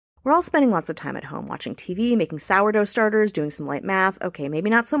We're all spending lots of time at home watching TV, making sourdough starters, doing some light math. Okay, maybe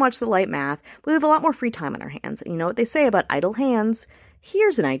not so much the light math, but we have a lot more free time on our hands. And you know what they say about idle hands?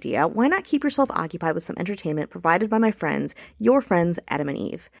 Here's an idea. Why not keep yourself occupied with some entertainment provided by my friends, your friends, Adam and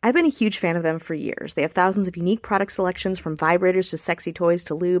Eve? I've been a huge fan of them for years. They have thousands of unique product selections from vibrators to sexy toys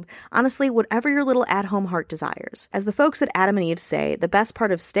to lube. Honestly, whatever your little at-home heart desires. As the folks at Adam and Eve say, the best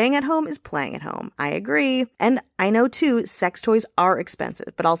part of staying at home is playing at home. I agree. And I know too, sex toys are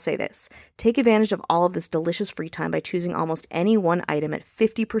expensive, but I'll say this. Take advantage of all of this delicious free time by choosing almost any one item at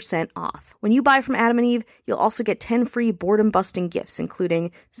 50% off. When you buy from Adam and Eve, you'll also get 10 free boredom-busting gifts,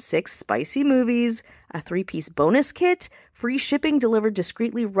 including 6 spicy movies, a 3-piece bonus kit, free shipping delivered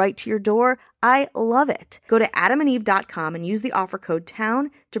discreetly right to your door. I love it. Go to adamandeve.com and use the offer code TOWN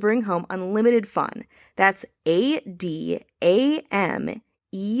to bring home unlimited fun. That's ADAMEVE.com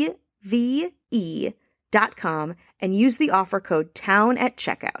and use the offer code TOWN at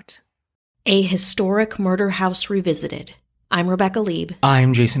checkout. A Historic Murder House Revisited. I'm Rebecca Lieb.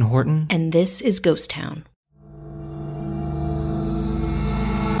 I'm Jason Horton. And this is Ghost Town.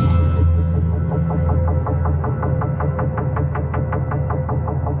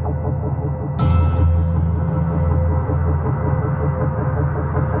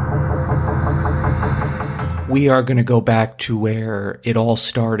 We are going to go back to where it all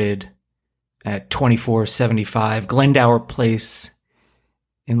started at 2475 Glendower Place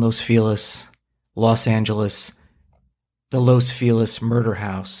in Los Feliz, Los Angeles, the Los Feliz Murder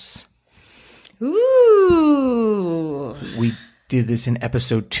House. Ooh. We did this in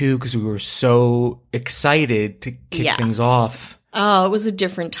episode 2 because we were so excited to kick things off. Oh, it was a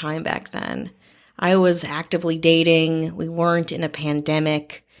different time back then. I was actively dating. We weren't in a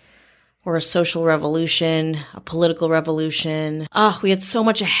pandemic or a social revolution, a political revolution. Oh, we had so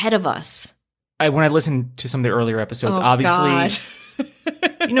much ahead of us. When I listened to some of the earlier episodes, obviously,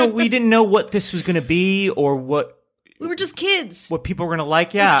 we didn't know what this was going to be or what. We were just kids. What people were going to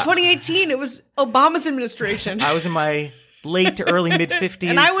like. Yeah. It was 2018. It was Obama's administration. I was in my late to early mid-50s.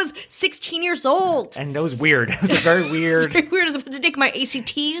 And I was 16 years old. And that was weird. It was very weird. It was very weird. I was about to take my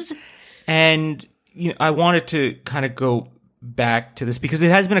ACTs. And I wanted to kind of go back to this because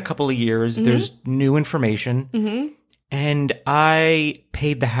it has been a couple of years. Mm-hmm. There's new information. Mm-hmm. And I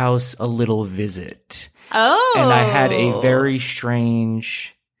paid the house a little visit. Oh. And I had a very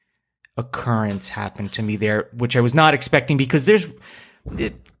strange occurrence happen to me there, which I was not expecting because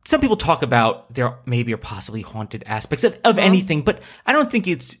some people talk about there maybe are possibly haunted aspects of anything, but I don't think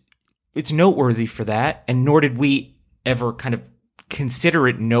it's noteworthy for that. And nor did we ever kind of consider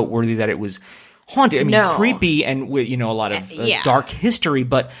it noteworthy that it was haunted. I mean, creepy and a lot of dark history,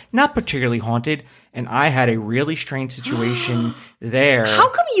 but not particularly haunted. And I had a really strange situation there. How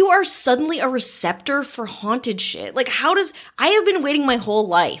come you are suddenly a receptor for haunted shit? Like, I have been waiting my whole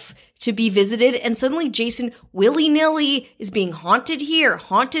life to be visited, and suddenly Jason willy-nilly is being haunted here,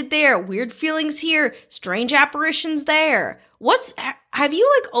 haunted there, weird feelings here, strange apparitions there. Have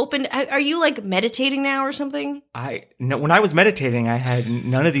you opened, are you meditating now or something? No, when I was meditating, I had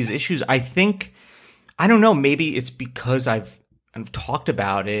none of these issues. I don't know, maybe it's because I've talked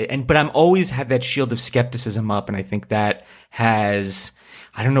about it, but I'm always have that shield of skepticism up, and I think that has,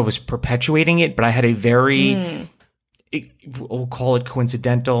 I don't know if it's perpetuating it, but I had a very, we'll call it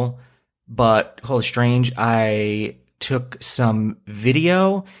coincidental, but call it strange. I took some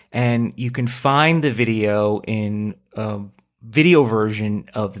video, and you can find the video in video version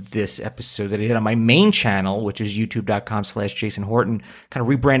of this episode that I did on my main channel, which is youtube.com/Jason Horton, kind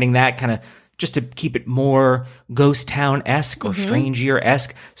of rebranding that kind of just to keep it more ghost town-esque or strange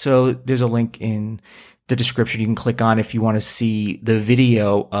year-esque. So there's a link in the description you can click on if you want to see the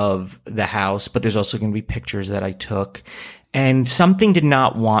video of the house, but there's also going to be pictures that I took. And something did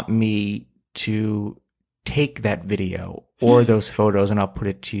not want me to take that video or those photos, and I'll put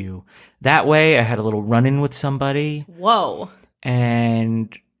it to you. That way, I had a little run-in with somebody. Whoa.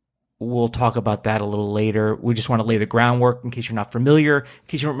 And we'll talk about that a little later. We just want to lay the groundwork in case you're not familiar. In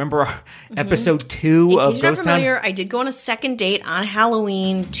case you don't remember our episode 2 of Ghost Town. I did go on a second date on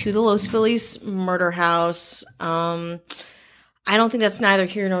Halloween to the Los Feliz Murder House. I don't think that's neither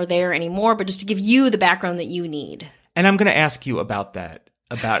here nor there anymore, but just to give you the background that you need. And I'm going to ask you about that,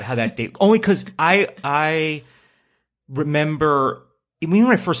 about how that date, only because I remember when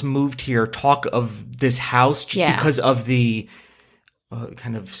I first moved here, talk of this house just because of the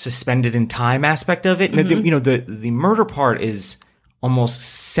kind of suspended in time aspect of it. Mm-hmm. The murder part is almost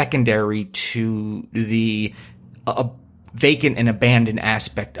secondary to the vacant and abandoned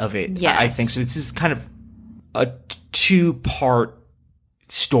aspect of it. Yes. I think so. This is kind of a 2-part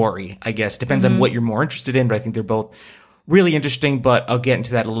story, I guess. Depends on what you're more interested in, but I think they're both really interesting, but I'll get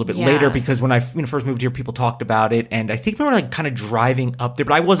into that a little bit Yeah. later, because when I first moved here, people talked about it, and I think we were like kind of driving up there,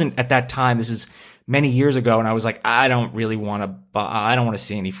 but I wasn't at that time. This is many years ago, and I was like, I don't want to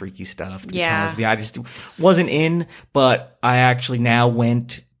see any freaky stuff. To be Yeah. honest with you. I just wasn't in, but I actually now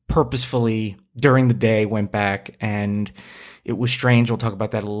went purposefully during the day, went back, and it was strange. We'll talk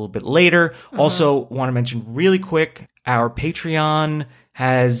about that a little bit later. Also, want to mention really quick, our Patreon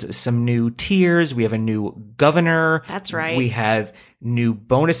has some new tiers. We have a new governor. That's right. We have new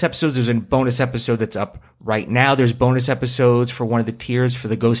bonus episodes. There's a bonus episode that's up right now. There's bonus episodes for one of the tiers for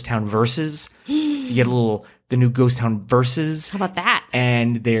the Ghost Town Verses. So you get the new Ghost Town Verses. How about that?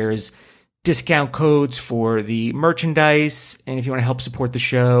 And there's discount codes for the merchandise. And if you want to help support the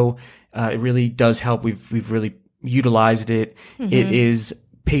show, it really does help. We've really utilized it. It is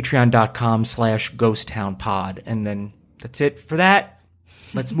patreon.com/ghosttownpod. And then that's it for that.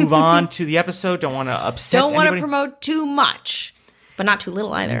 Let's move on to the episode. Don't want to upset Don't want to anybody. promote too much, but not too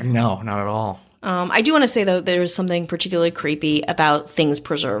little either. No, not at all. I do want to say, though, there's something particularly creepy about things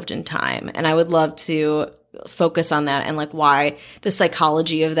preserved in time. And I would love to focus on that and like why the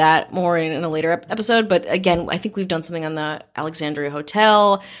psychology of that more in a later episode. But again, I think we've done something on the Alexandria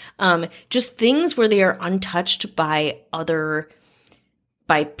Hotel. Just things where they are untouched by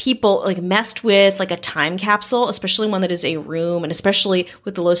people, like messed with, like a time capsule, especially one that is a room, and especially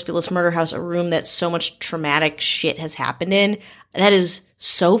with the Los Feliz murder house, a room that so much traumatic shit has happened in. That is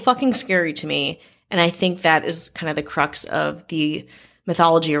so fucking scary to me. And I think that is kind of the crux of the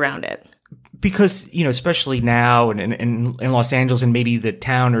mythology around it. Because, especially now and in Los Angeles and maybe the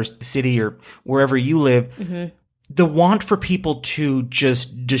town or city or wherever you live, the want for people to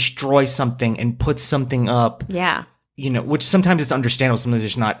just destroy something and put something up. Yeah. Which sometimes it's understandable. Sometimes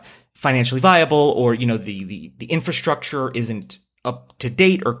it's not financially viable, or, the infrastructure isn't up to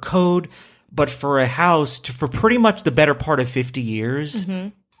date or code. But for a house for pretty much the better part of 50 years,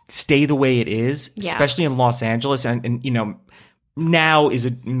 stay the way it is, especially in Los Angeles. And now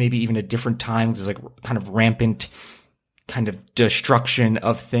is maybe even a different time. There's like kind of rampant kind of destruction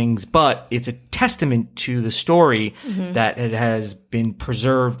of things, but it's a testament to the story that it has been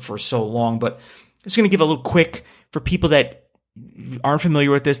preserved for so long. But I'm just going to give a little quick for people that aren't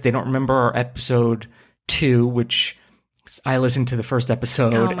familiar with this. They don't remember our episode 2, which I listened to the first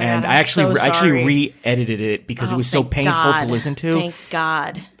episode, Oh my and God, I I'm so actually sorry. re-edited it because it was so thank painful God. to listen to. Thank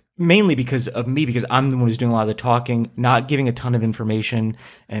God. Mainly because of me, because I'm the one who's doing a lot of the talking, not giving a ton of information,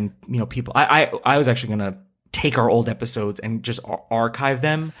 and people. I was actually going to take our old episodes and just archive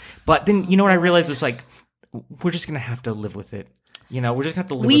them, but then what I realized was like we're just going to have to live with it. We're just going to have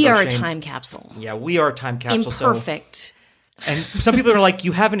to live. We with are our a shame. time capsule. Yeah, we are a time capsule. Imperfect. And some people are like,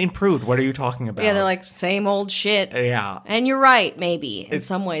 "You haven't improved. What are you talking about?" Yeah, they're like, same old shit. Yeah, And you're right, maybe, in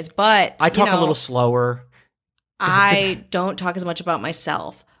some ways. But I talk a little slower. I don't talk as much about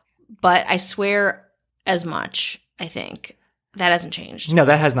myself, but I swear as much, I think. That hasn't changed. No,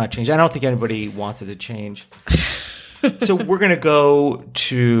 that has not changed. I don't think anybody wants it to change. So we're going to go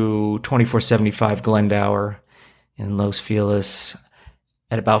to 2475 Glendower in Los Feliz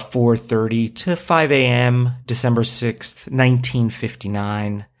at about 4:30 to 5 a.m., December 6th,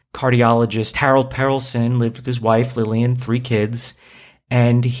 1959. Cardiologist Harold Perelson lived with his wife, Lillian, 3 kids,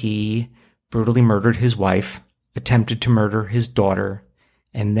 and he brutally murdered his wife, attempted to murder his daughter,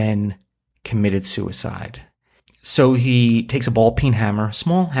 and then committed suicide. So he takes a ball-peen hammer,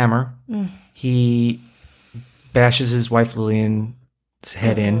 small hammer. He bashes his wife Lillian's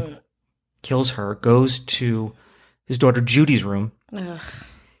head in, kills her, goes to his daughter Judy's room,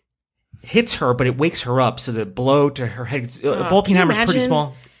 hits her, but it wakes her up. So the blow to her head, a ball-peen hammer is pretty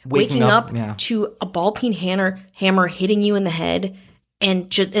small. Waking up yeah. to a ball-peen hammer hitting you in the head,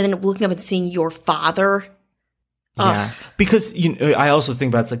 and then looking up and seeing your father. Yeah, because I also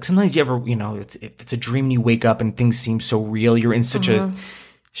think about it's like sometimes you ever it's a dream and you wake up and things seem so real. You're in such a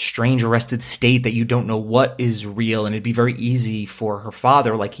strange arrested state that you don't know what is real, and it'd be very easy for her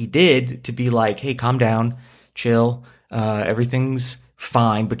father, like he did, to be like, "Hey, calm down, chill, everything's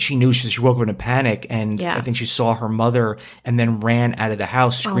fine." But she knew she woke up in a panic, and I think she saw her mother, and then ran out of the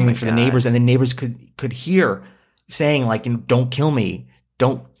house screaming for the neighbors, and the neighbors could hear saying like, "Don't kill me.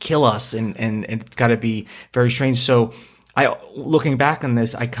 Don't kill us," and it's got to be very strange. So, looking back on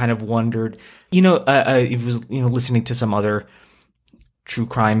this, I kind of wondered, it was listening to some other true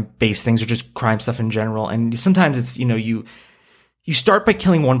crime based things or just crime stuff in general, and sometimes it's you start by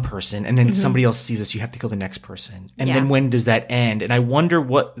killing one person, and then somebody else sees us, you have to kill the next person, and then when does that end? And I wonder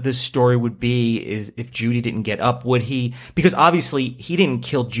what the story would be is if Judy didn't get up, would he? Because obviously he didn't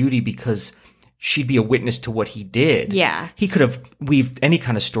kill Judy because she'd be a witness to what he did. Yeah. He could have weaved any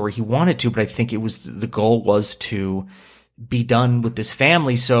kind of story he wanted to, but I think the goal was to be done with this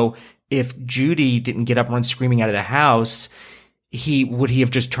family. So if Judy didn't get up and run screaming out of the house, would he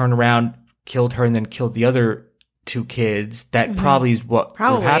have just turned around, killed her, and then killed the other two kids? That probably is what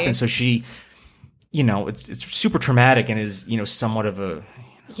would happen. So she, it's super traumatic and is, somewhat of a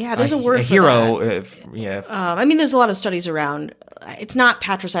there's a word for hero. that. I mean, there's a lot of studies around. It's not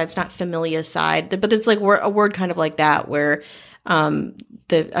patricide, it's not familicide, but it's like a word kind of like that, where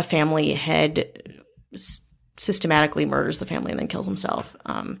a family head systematically murders the family and then kills himself.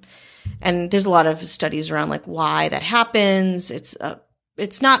 And there's a lot of studies around like why that happens.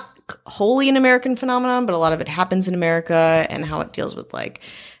 It's not wholly an American phenomenon, but a lot of it happens in America, and how it deals with like,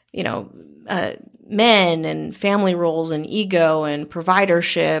 men and family roles and ego and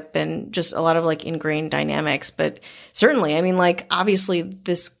providership and just a lot of like ingrained dynamics. But certainly, I mean, like obviously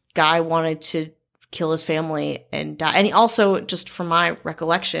this guy wanted to kill his family and die. And he also, just from my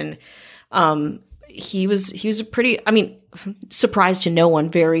recollection, he was a pretty, surprise to no one,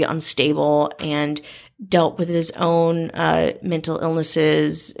 very unstable and dealt with his own mental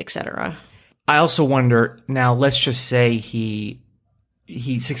illnesses, etc. I also wonder, now let's just say he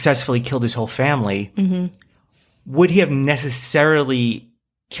successfully killed his whole family. Would he have necessarily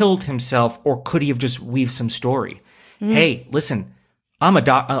killed himself, or could he have just weaved some story? Hey, listen, I'm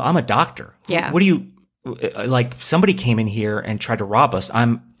a doctor. Yeah. What do you like? Somebody came in here and tried to rob us.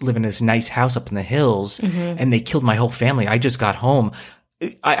 I'm living in this nice house up in the hills, and they killed my whole family. I just got home.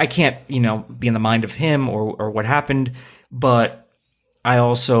 I can't, be in the mind of him or what happened, but I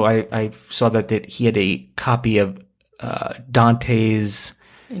also I saw that he had a copy of Dante's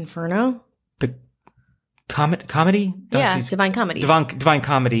Inferno, the comedy, Dante's, Divine Comedy. Divine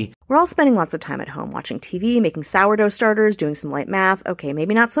Comedy. We're all spending lots of time at home watching TV, making sourdough starters, doing some light math. Okay,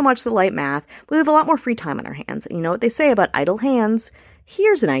 maybe not so much the light math, but we have a lot more free time on our hands. And you know what they say about idle hands?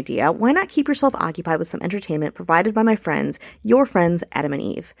 Here's an idea. Why not keep yourself occupied with some entertainment provided by my friends, your friends, Adam and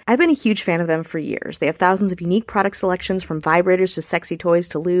Eve? I've been a huge fan of them for years. They have thousands of unique product selections, from vibrators to sexy toys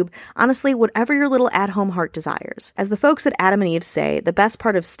to lube. Honestly, whatever your little at-home heart desires. As the folks at Adam and Eve say, the best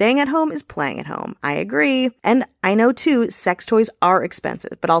part of staying at home is playing at home. I agree. And I know too, sex toys are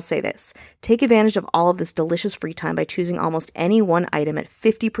expensive, but I'll say this. Take advantage of all of this delicious free time by choosing almost any one item at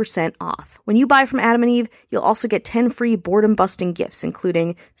 50% off. When you buy from Adam and Eve, you'll also get 10 free boredom-busting gifts,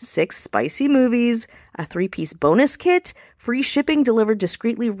 including 6 spicy movies, a 3-piece bonus kit, free shipping delivered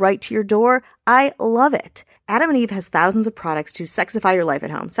discreetly right to your door. I love it. Adam and Eve has thousands of products to sexify your life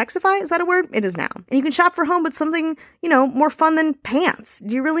at home. Sexify? Is that a word? It is now. And you can shop for home with something, more fun than pants.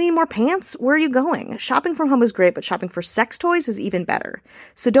 Do you really need more pants? Where are you going? Shopping from home is great, but shopping for sex toys is even better.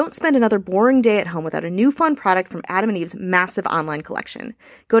 So don't spend another boring day at home without a new fun product from Adam and Eve's massive online collection.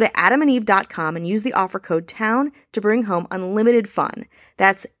 Go to adamandeve.com and use the offer code TOWN to bring home unlimited fun.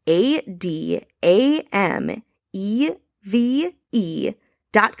 That's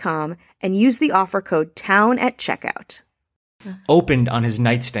ADAMEVE.com and use the offer code TOWN at checkout. Opened on his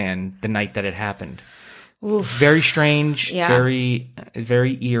nightstand the night that it happened. Oof. Very strange, Yeah. very,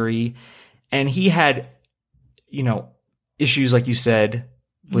 very eerie. And he had, issues, like you said,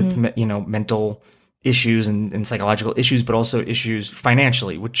 with, mental issues and psychological issues, but also issues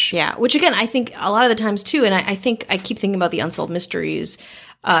financially, which again, I think a lot of the times too, and I think I keep thinking about the Unsolved Mysteries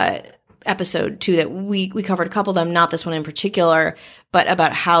episode too, that we covered a couple of them, not this one in particular, but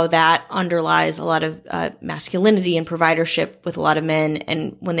about how that underlies a lot of masculinity and providership with a lot of men.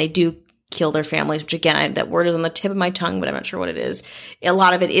 And when they do kill their families, which again, that word is on the tip of my tongue, but I'm not sure what it is. A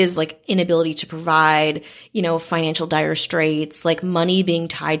lot of it is like inability to provide, financial dire straits, like money being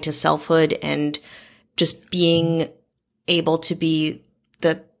tied to selfhood and just being able to be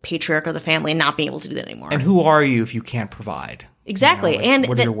the patriarch of the family and not being able to do that anymore. And who are you if you can't provide? Exactly. And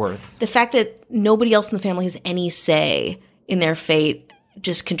what is your worth? The fact that nobody else in the family has any say in their fate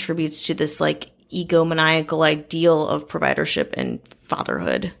just contributes to this like egomaniacal ideal of providership and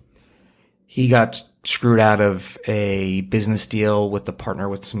fatherhood. He got screwed out of a business deal with the partner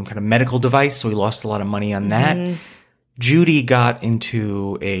with some kind of medical device, so he lost a lot of money on that. Judy got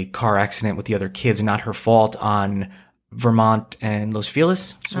into a car accident with the other kids, not her fault, on Vermont and Los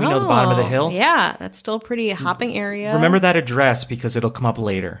Feliz. So we know the bottom of the hill. Yeah, that's still a pretty hopping area. Remember that address because it'll come up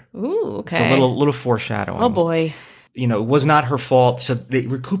later. Ooh, okay. It's a little foreshadowing. Oh boy. It was not her fault. So they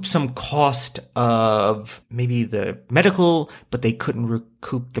recouped some cost of maybe the medical, but they couldn't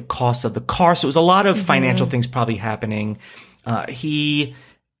recoup the cost of the car. So it was a lot of financial things probably happening. He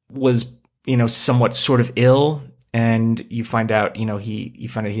was, somewhat sort of ill. And you find out, he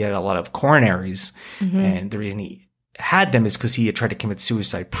had a lot of coronaries. And the reason he had them is because he had tried to commit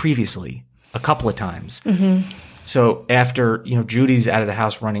suicide previously a couple of times. So after, Judy's out of the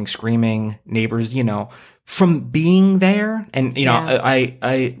house running, screaming, neighbors, from being there, and,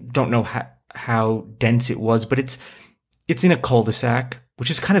 I don't know how dense it was, but it's in a cul-de-sac, which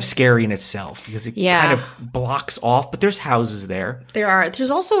is kind of scary in itself because it kind of blocks off, but there's houses there. There are.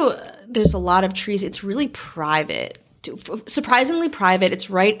 There's a lot of trees. It's really private. Surprisingly private. It's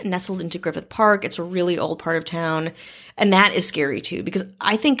right nestled into Griffith Park. It's a really old part of town. And that is scary too, because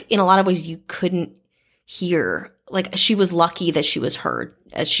I think in a lot of ways you couldn't hear. Like, she was lucky that she was heard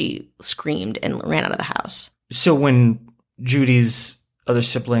as she screamed and ran out of the house. So when Judy's other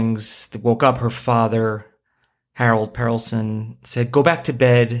siblings woke up, her father, Harold Perelson, said, "Go back to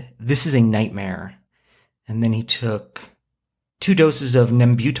bed. This is a nightmare." And then he took 2 doses of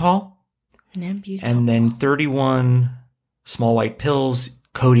Nembutal. And then 31 small white pills,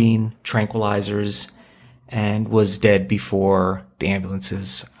 codeine, tranquilizers, and was dead before the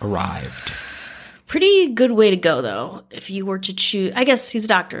ambulances arrived. Pretty good way to go, though. If you were to choose, I guess he's a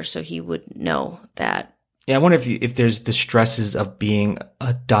doctor, so he would know that. Yeah, I wonder if there's the stresses of being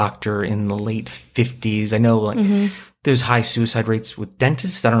a doctor in the late 50s. I know there's high suicide rates with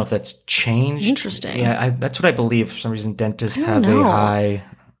dentists. I don't know if that's changed. Interesting. Yeah, that's what I believe. For some reason, dentists have a high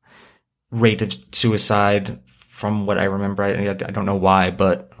rate of suicide from what I remember. I don't know why,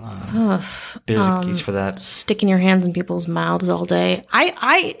 but there's a case for that. Sticking your hands in people's mouths all day.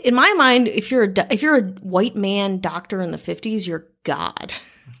 I in my mind, if you're a white man doctor in the 50s, you're God.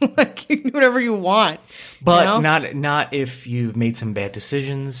 Like, you can do whatever you want. But not if you've made some bad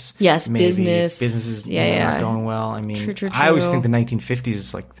decisions. Yes, maybe businesses not going well. I mean, True. I always think the 1950s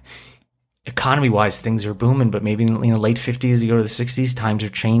is like, economy-wise, things are booming, but maybe in the late 50s, you go to the 60s, times are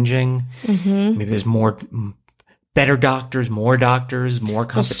changing. Mm-hmm. Maybe there's better doctors, more competition.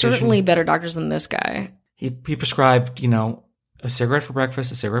 Well, certainly better doctors than this guy. He prescribed, a cigarette for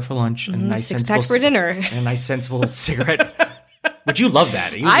breakfast, a cigarette for lunch, and a nice six-pack for dinner. And a nice sensible cigarette. But you love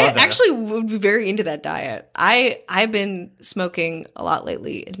that. I actually would be very into that diet. I've been smoking a lot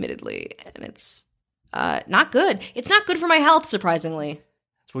lately, admittedly, and it's not good. It's not good for my health, surprisingly.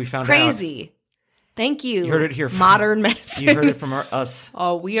 That's what we found out. Crazy. Thank you. You heard it here. Modern medicine. You heard it from us.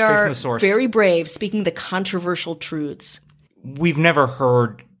 Oh, we are very brave, speaking the controversial truths. We've never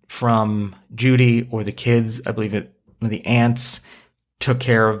heard from Judy or the kids. I believe the aunts took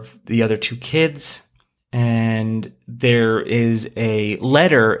care of the other 2 kids. And there is a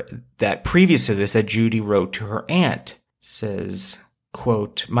letter that previous to this that Judy wrote to her aunt. It says,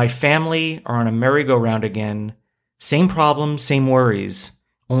 quote, "My family are on a merry-go-round again. Same problems, same worries,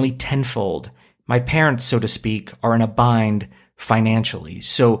 only tenfold. My parents, so to speak, are in a bind financially."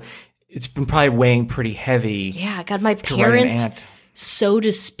 So it's been probably weighing pretty heavy. Yeah, God, my parents, so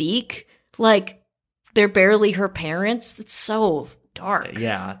to speak, like, they're barely her parents. That's so dark.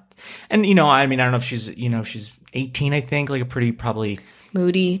 Yeah. And, I mean, I don't know if she's 18, I think, like a pretty probably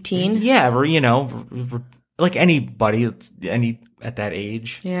moody teen. Yeah. Or, like anybody at that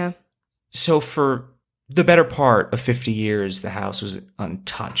age. Yeah. So for the better part of 50 years, the house was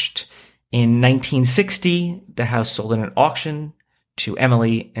untouched. In 1960, the house sold in an auction to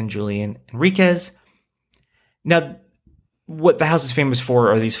Emily and Julian Enriquez. Now, what the house is famous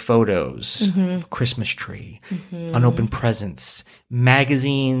for are these photos, Christmas tree, unopened presents,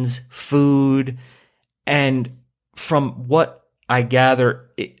 magazines, food. And from what I gather,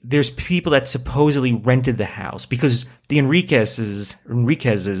 there's people that supposedly rented the house because the Enriquezes,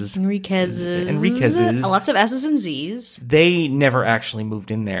 lots of S's and Z's. They never actually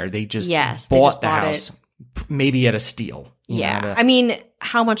moved in there. They just bought the house, maybe at a steal. Yeah. I mean,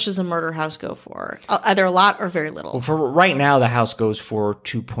 how much does a murder house go for? Either a lot or very little. Well, for right now, the house goes for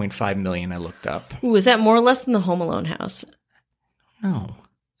 $2.5 million. I looked up. Ooh, is that more or less than the Home Alone house? No.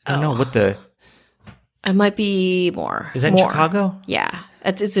 I don't know what the... It might be more. Is that in Chicago? Yeah.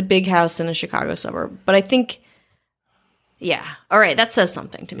 It's a big house in a Chicago suburb. But I think... Yeah. All right. That says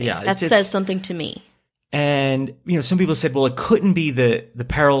something to me. Yeah, that says something to me. And, some people said, well, it couldn't be the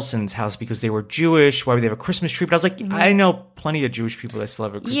Perelsons' house because they were Jewish. Why would they have a Christmas tree? But I was like, I know plenty of Jewish people that still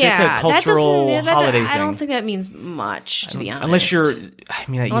have a Christmas tree. It's a cultural holiday thing. I don't think that means much, to be honest.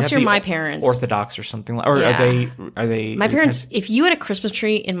 Unless you're my parents. Orthodox or something. Or are they? My parents, if you had a Christmas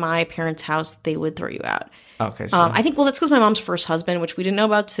tree in my parents' house, they would throw you out. Okay. So. I think, that's because my mom's first husband, which we didn't know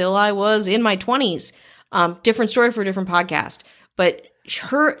about till I was in my 20s. Different story for a different podcast. But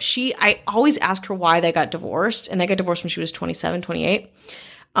I always ask her why they got divorced, and they got divorced when she was 27, 28.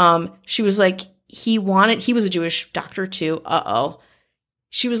 She was like, he was a Jewish doctor too.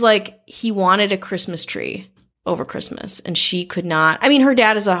 She was like, he wanted a Christmas tree over Christmas, and she could not. I mean, her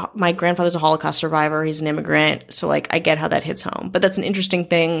dad is my grandfather's a Holocaust survivor. He's an immigrant, so like I get how that hits home. But that's an interesting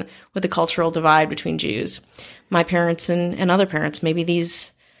thing with the cultural divide between Jews. My parents and other parents, maybe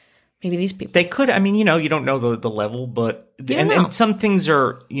these people. They could. I mean, you don't know the level, but and some things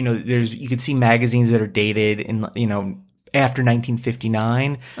are, you could see magazines that are dated in, after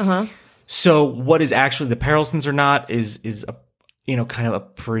 1959. So what is actually the Perelsons or not is a, kind of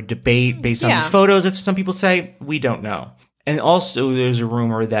up for a debate based on these photos. That's what some people say. We don't know. And also there's a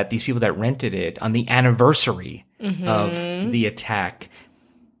rumor that these people that rented it on the anniversary of the attack,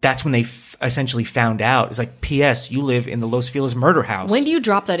 that's when they essentially found out. It's like, P.S., you live in the Los Feliz murder house. When do you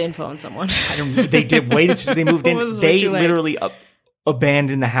drop that info on someone? I don't know. They did wait until they moved in. They literally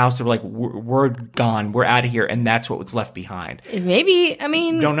abandoned the house. They were like, we're gone. We're out of here. And that's what was left behind. Maybe, I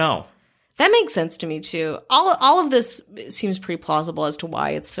mean. Don't know. That makes sense to me, too. All of this seems pretty plausible as to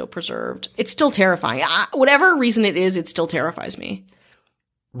why it's so preserved. It's still terrifying. Whatever reason it is, it still terrifies me.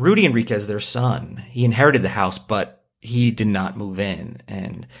 Rudy Enriquez, their son, he inherited the house, but he did not move in.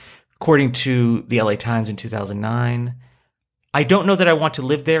 And according to the LA Times in 2009, I don't know that I want to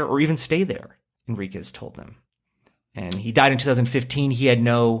live there or even stay there, Enriquez told them. And he died in 2015. He had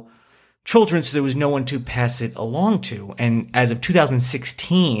no children, so there was no one to pass it along to. And as of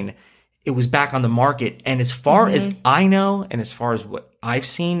 2016, it was back on the market. And as far as I know, and as far as what I've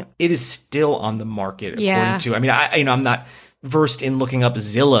seen, it is still on the market. According to, I mean, I'm not versed in looking up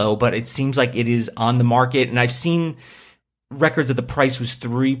Zillow, but it seems like it is on the market. And I've seen records that the price was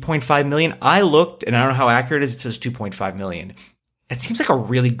 $3.5 million. I looked, and I don't know how accurate it is. It says $2.5 million. It seems like a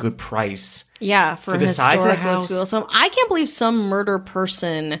really good price. Yeah, for the size of the house. I can't believe some murder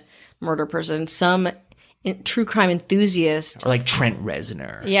person, some true crime enthusiast, or like Trent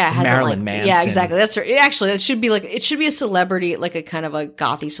Reznor, has Marilyn Manson. Yeah, exactly. That's right. Actually, it should be a celebrity, like a kind of a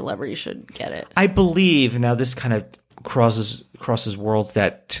gothy celebrity should get it. I believe now this kind of crosses worlds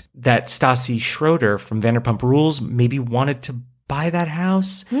that Stassi Schroeder from Vanderpump Rules maybe wanted to buy that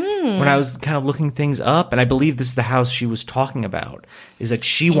house when I was kind of looking things up, and I believe this is the house she was talking about. Is that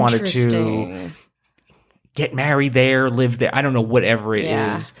she wanted to get married there, live there. I don't know, whatever it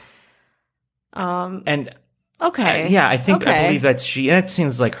is. And okay, I believe that's that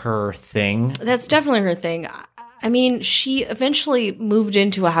seems like her thing. That's definitely her thing. I mean, she eventually moved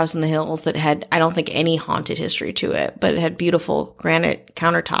into a house in the hills that had, I don't think, any haunted history to it, but it had beautiful granite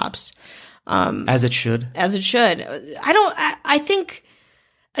countertops. As it should. As it should. I think,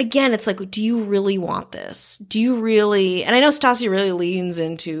 again, it's like, do you really want this? Do you really, and I know Stassi really leans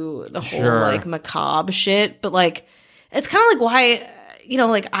into the whole, like, macabre shit, but, like, it's kind of like why,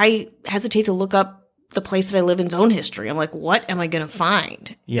 like, I hesitate to look up the place that I live in's own history. I'm like, what am I going to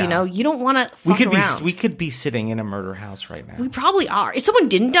find? Yeah. You don't want to fuck around. We could be sitting in a murder house right now. We probably are. If someone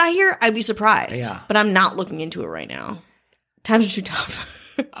didn't die here, I'd be surprised. Yeah. But I'm not looking into it right now. Times are too tough.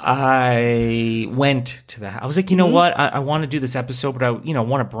 I went to the house. I was like, you know what? I want to do this episode, but I,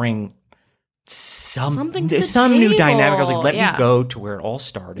 want to bring some new dynamic. I was like, let me go to where it all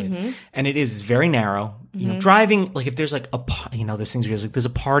started. And it is very narrow. Driving, like if there's like there's things where like there's a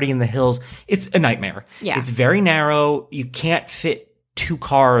party in the hills, it's a nightmare. Yeah. It's very narrow. You can't fit two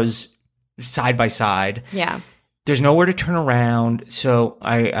cars side by side. Yeah. There's nowhere to turn around. So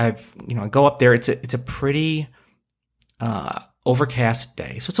I go up there. It's a pretty overcast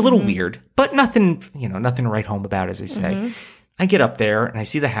day. So it's a little weird, but nothing to write home about, as they say. I get up there and I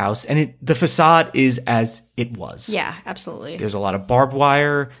see the house, and the facade is as it was. Yeah, absolutely. There's a lot of barbed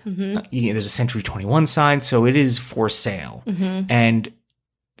wire. There's a Century 21 sign, so it is for sale. And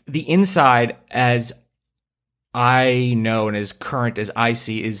the inside, as I know and as current as I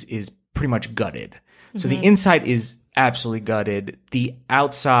see, is pretty much gutted. So the inside is absolutely gutted. The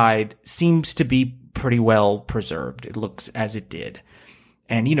outside seems to be pretty well preserved. It looks as it did.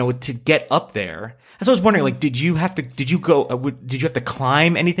 And, to get up there, as I was wondering, like, did you have to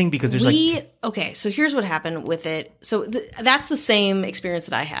climb anything? Because there's okay, so here's what happened with it. So that's the same experience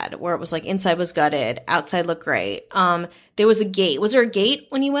that I had, where it was like inside was gutted, outside looked great. There was a gate. Was there a gate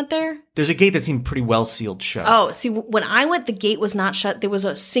when you went there? There's a gate that seemed pretty well sealed shut. Oh, see, when I went, the gate was not shut. There was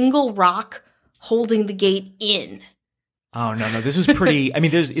a single rock holding the gate in. Oh, no. This was pretty, I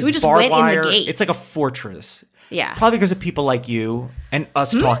mean, it's we just barbed went wire. in the gate. It's like a fortress. Yeah. Probably because of people like you and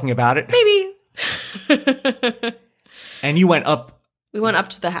us talking about it. Maybe. And you went up. We went up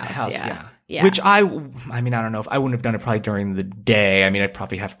to the house. Yeah. Which I mean, I don't know if I wouldn't have done it probably during the day. I mean, I'd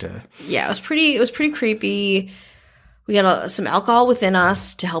probably have to. Yeah, it was pretty creepy. We got some alcohol within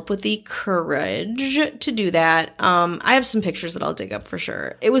us to help with the courage to do that. I have some pictures that I'll dig up for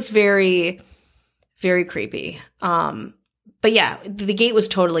sure. It was very, very creepy. But yeah, the gate was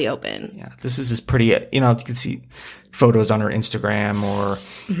totally open. Yeah, this is pretty, you can see photos on her Instagram or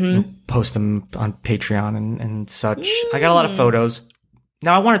post them on Patreon and such. I got a lot of photos.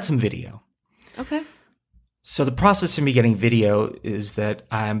 Now I wanted some video. Okay. So the process of me getting video is that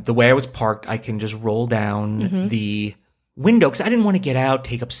the way I was parked, I can just roll down the window because I didn't want to get out,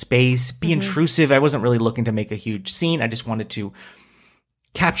 take up space, be intrusive. I wasn't really looking to make a huge scene. I just wanted to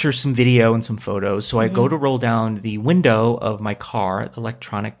capture some video and some photos. So I go to roll down the window of my car,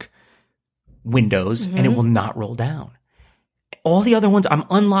 electronic windows, and it will not roll down. All the other ones, I'm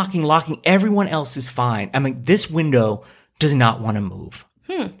unlocking, locking. Everyone else is fine. I mean, this window does not want to move.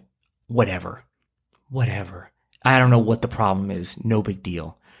 Whatever. I don't know what the problem is. No big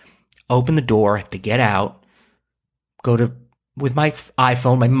deal. Open the door, have to get out, with my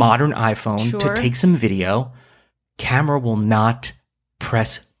iPhone, my modern iPhone, to take some video. Camera will not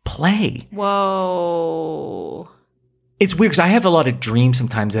press play. Whoa. It's weird because I have a lot of dreams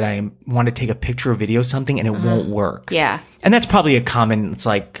sometimes that I want to take a picture or video of something and it won't work. Yeah. And that's probably a common, it's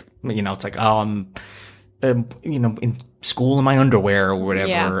like, oh, I'm, in school in my underwear or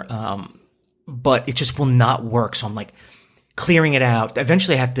whatever. Yeah. But it just will not work. So I'm like clearing it out.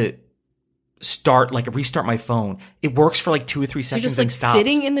 Eventually I have to restart my phone. It works for like 2 or 3 seconds You're just and stops.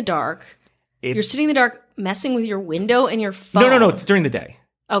 sitting in the dark. You're sitting in the dark messing with your window and your phone. No. It's during the day.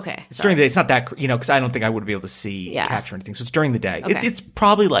 Okay. It's during the day. It's not that, because I don't think I would be able to see, capture anything. So it's during the day. Okay. It's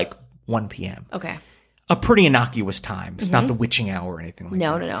probably like 1 p.m. Okay. A pretty innocuous time. It's not the witching hour or anything like that.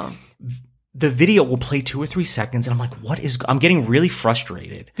 No. The video will play 2 or 3 seconds and I'm like, I'm getting really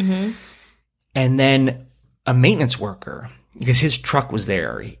frustrated. And then a maintenance worker, because his truck was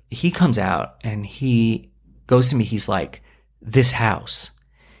there, he comes out and he goes to me. He's like, this house.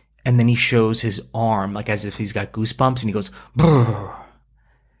 And then he shows his arm, like as if he's got goosebumps, and he goes, brrr,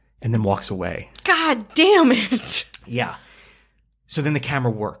 and then walks away. God damn it. Yeah. So then the camera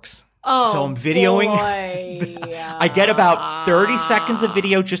works. Oh, so I'm videoing. I get about 30 seconds of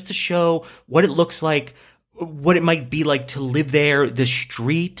video just to show what it looks like, what it might be like to live there, the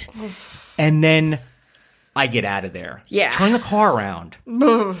street. And then I get out of there. Yeah. Turn the car around.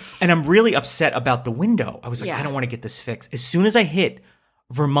 And I'm really upset about the window. I was like, Yeah. I don't want to get this fixed. As soon as I hit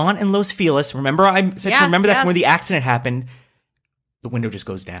Vermont and Los Feliz, remember I said Yes, remember that yes. from when the accident happened, the window just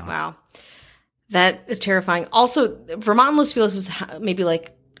goes down. Wow. That is terrifying. Also, Vermont and Los Feliz is maybe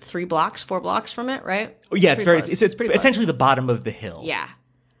like 4 blocks from it, right? Oh, yeah, it's pretty close. it's pretty close. essentially the bottom of the hill. Yeah.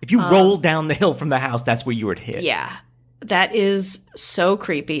 If you roll down the hill from the house, that's where you would hit. Yeah. That is so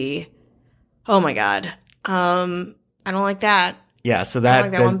creepy. Oh my God. I don't like that. Yeah, so I don't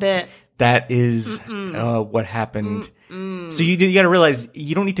like that one bit. That is what happened. So you got to realize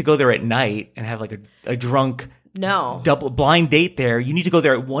you don't need to go there at night and have like a drunk double blind date there. You need to go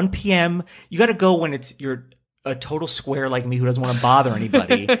there at 1 p.m. You got to go when you're a total square like me who doesn't want to bother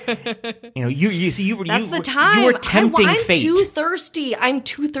anybody. That's the time. You were tempting fate. I'm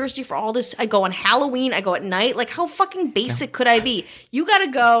too thirsty for all this. I go on Halloween. I go at night. Like, how fucking basic could I be? You got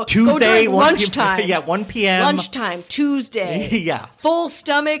to go Tuesday, go during lunchtime. 1 p.m. Lunchtime, Tuesday. Yeah. Full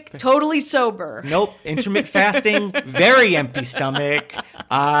stomach, totally sober. Nope. Intermittent fasting, very empty stomach.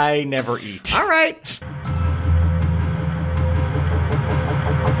 I never eat. All right.